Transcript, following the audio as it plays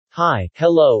Hi,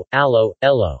 hello, allo,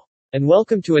 ello. And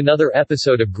welcome to another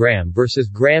episode of Graham vs.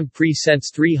 Graham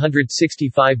Presents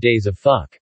 365 Days of Phuck.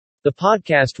 The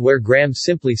podcast where Graham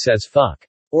simply says fuck.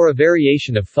 Or a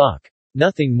variation of fuck.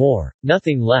 Nothing more,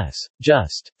 nothing less,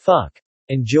 just fuck.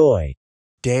 Enjoy.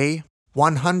 Day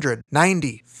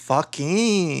 190.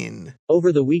 Fucking.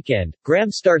 Over the weekend,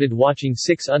 Graham started watching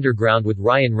 6 Underground with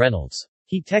Ryan Reynolds.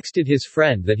 He texted his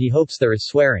friend that he hopes there is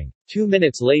swearing. 2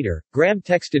 minutes later, Graham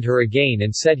texted her again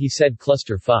and said he said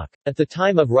cluster fuck. At the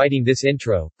time of writing this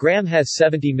intro, Graham has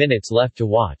 70 minutes left to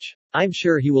watch. I'm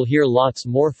sure he will hear lots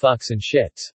more fucks and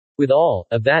shits. With all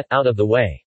of that out of the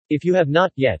way, if you have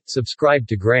not yet subscribed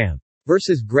to Graham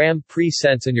vs. Graham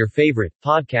Presents on your favorite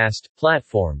podcast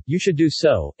platform, you should do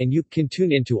so, and you can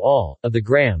tune into all of the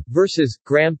Graham vs.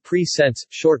 Graham Presents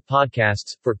short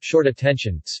podcasts for short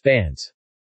attention spans.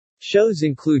 Shows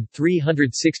include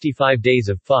 365 Days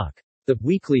of Phuck, The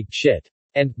Weekly Shit,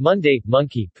 and Monday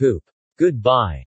Monkey Poop. Goodbye.